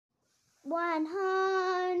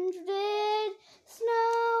100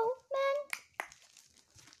 snowmen.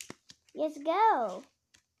 Let's go.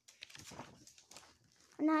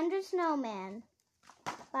 100 Snowmen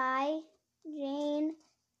by Jane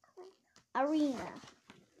Arena.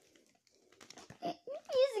 He's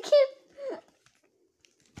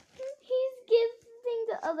giving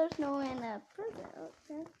the other snowman a present.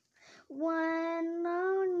 Okay. One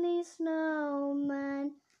lonely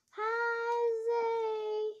snowman has a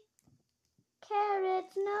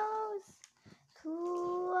carrot nose.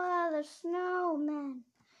 2 other snowmen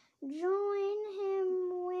join him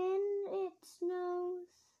when it snows.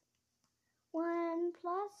 1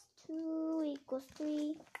 + 2 =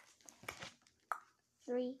 3.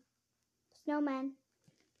 3 snowmen.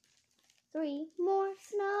 3 more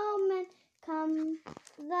snowmen. Come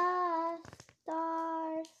the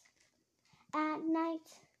stars at night.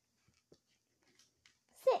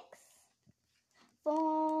 6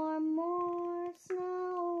 4 more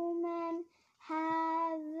snowmen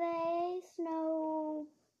have a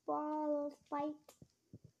snowball fight.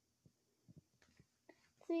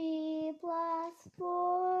 3 +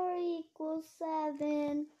 4 =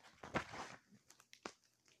 7.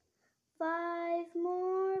 5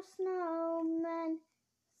 more snowmen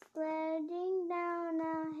sledding down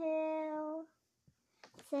a hill.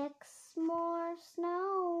 6 more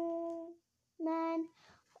snowmen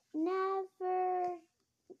never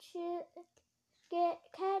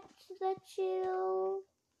catch the chill.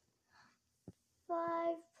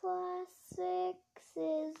 5 + 6 =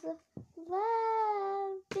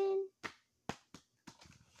 11.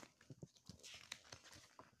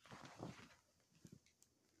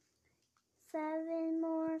 7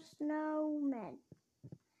 more snowmen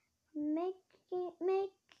make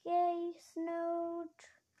a snowshoe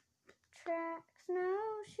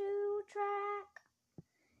track.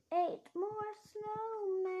 8 more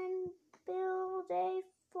snowmen build a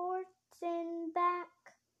fort in back.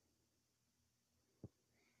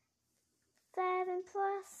 7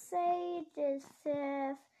 + 8 =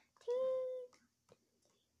 15.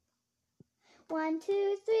 1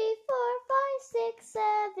 2 3 4 5 6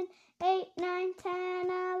 7 8 9 10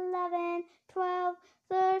 11 12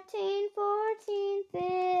 13 14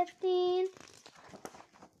 15.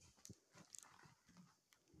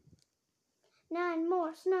 9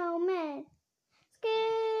 more snowmen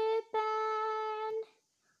skip and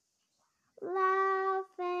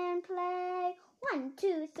laugh and play. 1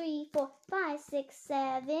 2 3 4 5 6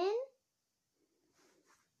 7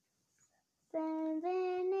 7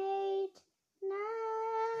 8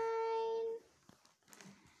 9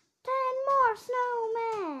 10 more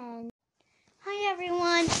snowmen. Hi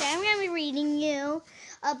everyone, today I'm going to be reading you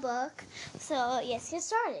a book, so let's get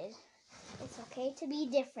started. It's Okay to Be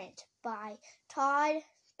Different by Todd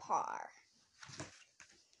Parr.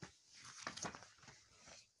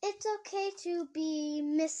 It's okay to be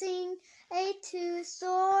missing a tooth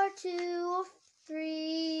or 2 or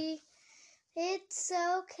 3. It's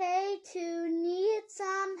okay to need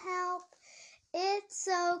some help. It's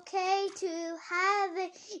okay to have a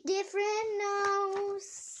different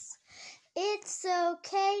nose. It's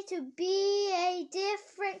okay to be a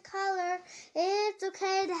different color. It's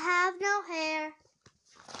okay to have no hair.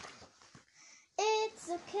 It's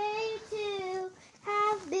okay to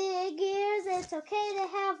have big ears. It's okay to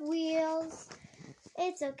have wheels.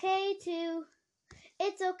 It's okay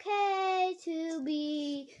to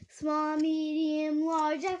be small, medium,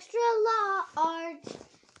 large, extra large.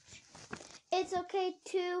 It's okay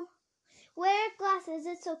to wear glasses.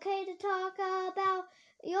 It's okay to talk about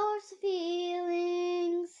your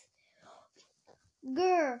feelings.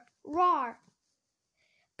 Grr, rar,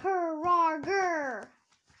 purr, rar, grr.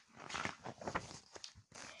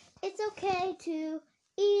 It's okay to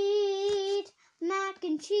eat mac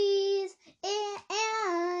and cheese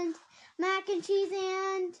and mac and cheese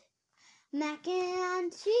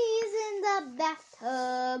in the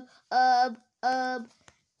bathtub.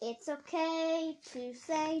 It's okay to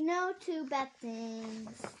say no to bad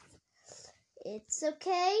things. It's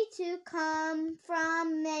okay to come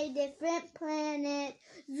from a different planet.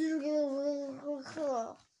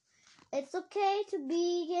 It's okay to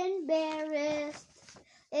be embarrassed.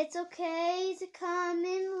 It's okay to come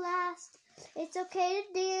in last. It's okay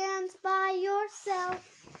to dance by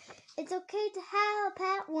yourself. It's okay to have a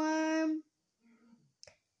pet worm.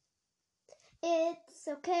 It's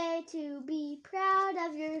okay to be proud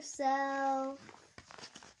of yourself.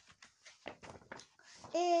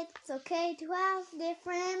 It's okay to have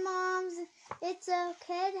different moms. It's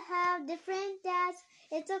okay to have different dads.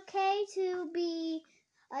 It's okay to be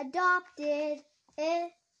adopted.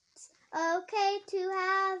 It's okay to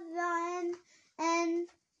have an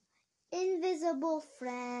invisible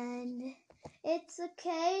friend. It's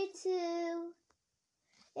okay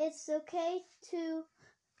to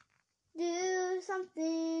do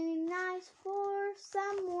something nice for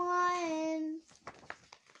someone.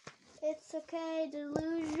 It's okay to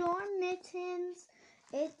lose your mittens.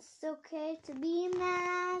 It's okay to be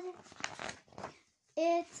mad.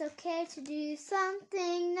 It's okay to do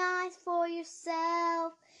something nice for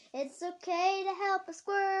yourself. It's okay to help a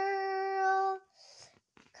squirrel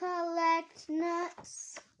collect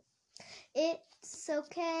nuts. It's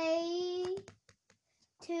okay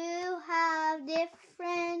to have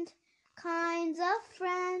different kinds of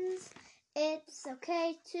friends. It's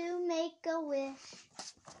okay to make a wish.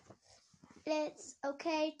 It's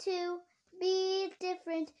okay to be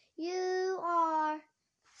different. You are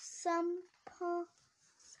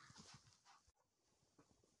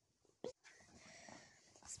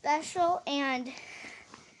special and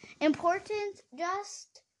important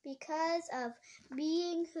just because of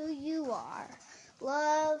being who you are.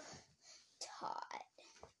 Love, Todd.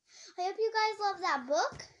 I hope you guys love that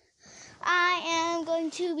book.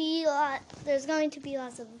 There's going to be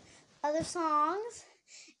lots of other songs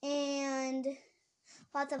and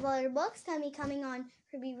lots of other books coming on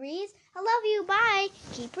Ruby Reads. I love you. Bye.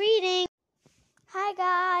 Keep reading. Hi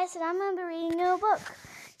guys, and I'm going to be reading a new book.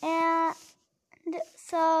 And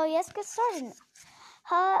so, yes, get started.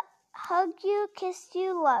 Hug you, kiss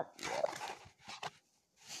you, love you.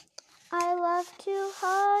 I love to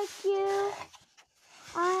hug you.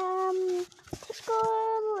 I am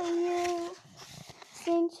tickling you.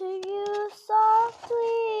 Sing to you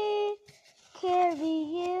softly. Carry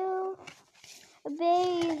you.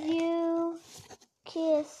 Bathe you.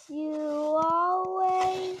 Kiss you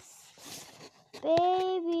always.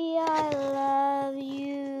 Baby, I love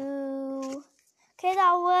you. Okay,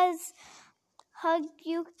 that was Hug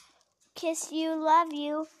You, Kiss You, Love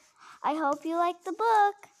You. I hope you like the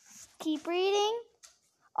book. Keep reading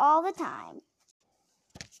all the time.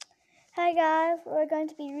 Hi guys, we're going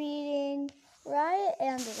to be reading Raya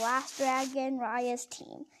and the Last Dragon, Raya's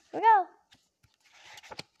Team. Here we go.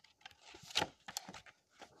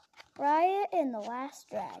 Raya and the Last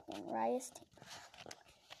Dragon, Raya's Team.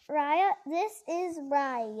 Raya, this is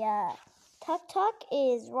Raya. Tuk Tuk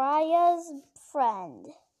is Raya's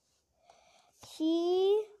friend.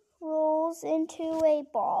 He rolls into a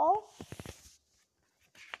ball.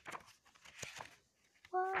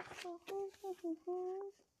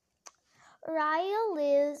 Raya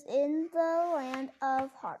lives in the land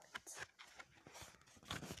of hearts.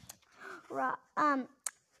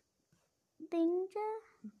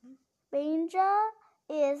 Banja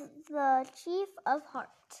is the chief of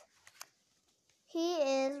hearts. He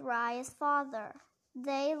is Raya's father.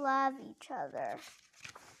 They love each other.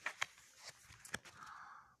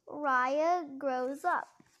 Raya grows up.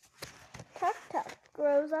 Tuk Tuk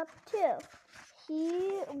grows up too.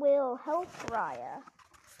 He will help Raya.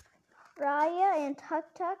 Raya and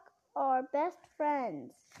Tuk Tuk are best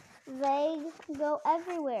friends. They go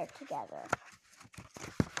everywhere together.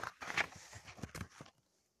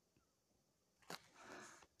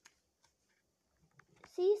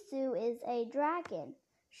 Sisu is a dragon.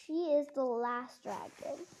 She is the last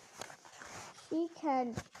dragon. She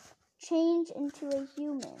can change into a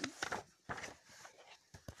human.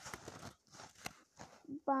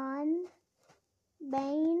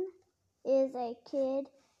 Bane is a kid.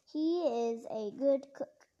 He is a good cook.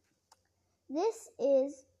 This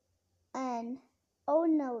is an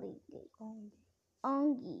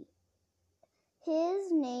Ongi.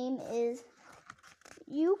 His name is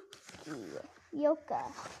Yoka.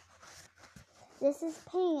 This is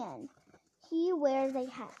Pan. He wears a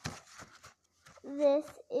hat. This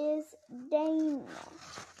is Diane.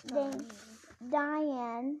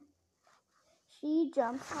 She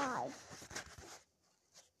jumps high.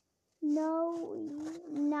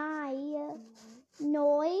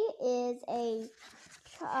 Noi is a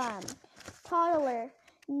toddler.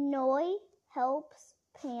 Noi helps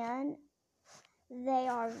Pan. They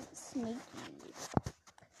are sneaky.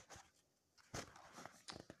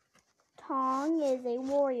 Tong is a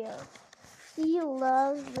warrior. He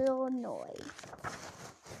loves little Noi.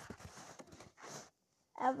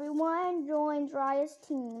 Everyone joins Raya's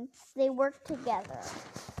team. They work together.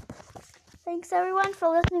 Thanks everyone for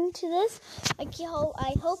listening to this. I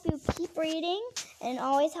hope you keep reading and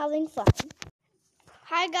always having fun.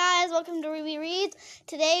 Hi guys, welcome to Ruby Reads.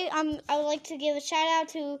 Today I would like to give a shout out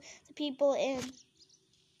to the people in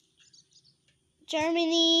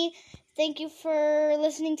Germany. Thank you for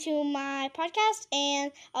listening to my podcast,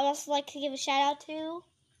 and I'd also like to give a shout out to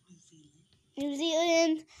New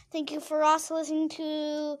Zealand. Thank you for also listening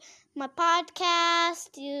to my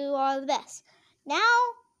podcast. You are the best. Now,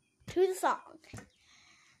 to the song.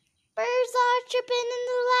 Birds are chirping in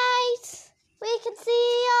the light. We can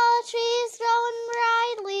see all the trees growing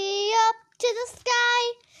brightly up to the sky.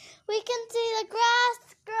 We can see the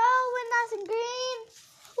grass growing nice and green.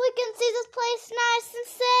 We can see this place nice and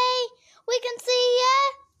safe. We can see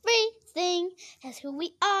everything as who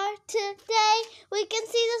we are today. We can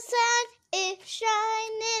see the sun is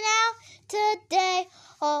shining out today.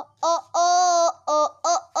 Oh, oh, oh, oh,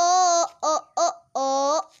 oh, oh, oh, oh,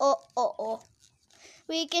 oh, oh, oh, oh.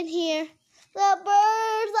 We can hear the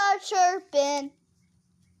birds are chirping.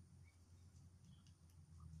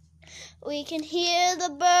 We can hear the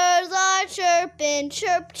birds are chirping.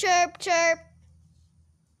 Chirp, chirp, chirp.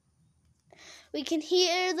 We can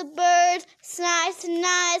hear the birds. It's nice and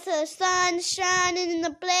nice. The sun is shining in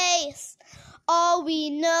the place. All we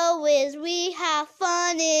know is we have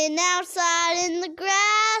fun outside in the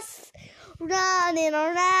grass. Running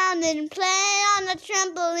around and playing on the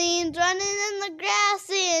trampolines. Running in the grass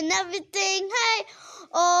and everything. Hey,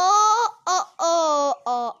 oh.